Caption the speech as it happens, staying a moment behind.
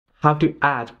How to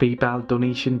add PayPal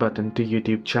donation button to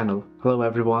YouTube channel. Hello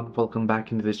everyone, welcome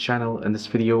back into this channel. In this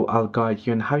video, I'll guide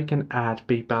you on how you can add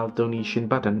PayPal donation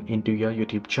button into your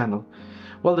YouTube channel.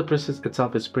 Well, the process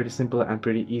itself is pretty simple and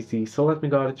pretty easy, so let me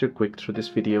guide you quick through this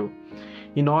video.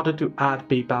 In order to add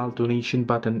PayPal donation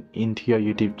button into your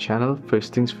YouTube channel,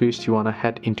 first things first, you want to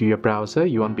head into your browser.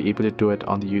 You won't be able to do it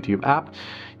on the YouTube app.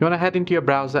 You want to head into your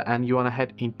browser and you want to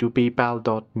head into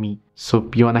paypal.me.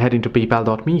 So you want to head into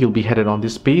paypal.me, you'll be headed on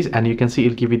this page and you can see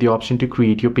it'll give you the option to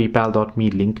create your paypal.me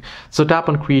link. So tap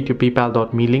on create your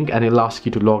paypal.me link and it'll ask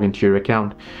you to log into your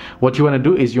account. What you want to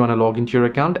do is you want to log into your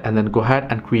account and then go ahead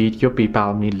and create your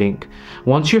paypal.me link.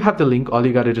 Once you have the link, all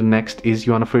you got to do next is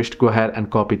you want to first go ahead and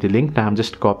copy the link. Now I'm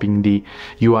just copying the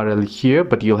URL here,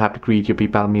 but you'll have to create your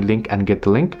paypal.me link and get the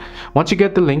link. Once you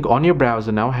get the link on your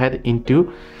browser, now head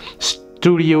into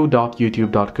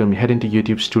studio.youtube.com. Head into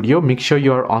YouTube Studio. Make sure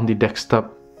you are on the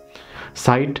desktop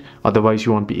site, otherwise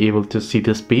you won't be able to see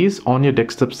this page. On your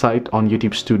desktop site on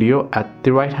YouTube Studio, at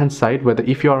the right hand side, whether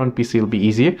if you are on PC it'll be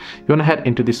easier, you want to head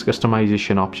into this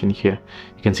customization option here.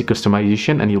 You can see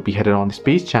customization and you'll be headed on this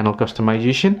page, channel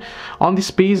customization. On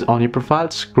this page, on your profile,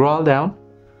 scroll down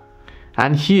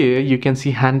and here you can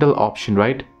see handle option,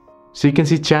 right? So you can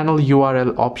see channel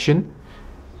URL option,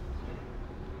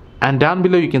 and down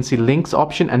below you can see links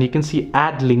option and you can see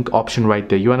add link option right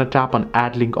there. You want to tap on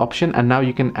add link option and now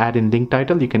you can add in link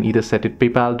title. You can either set it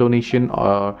PayPal donation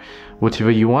or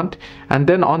whatever you want, and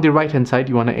then on the right hand side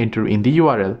you want to enter in the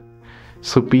URL.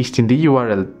 So paste in the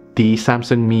URL the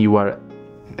Samsung Me URL,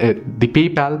 the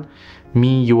PayPal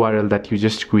Me URL that you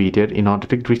just created in order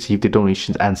to receive the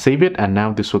donations, and save it, and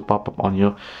now this will pop up on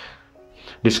your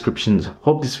descriptions.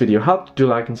 Hope this video helped. Do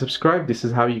like and subscribe. This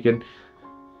is how you can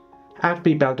add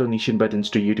PayPal donation buttons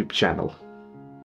to YouTube channel.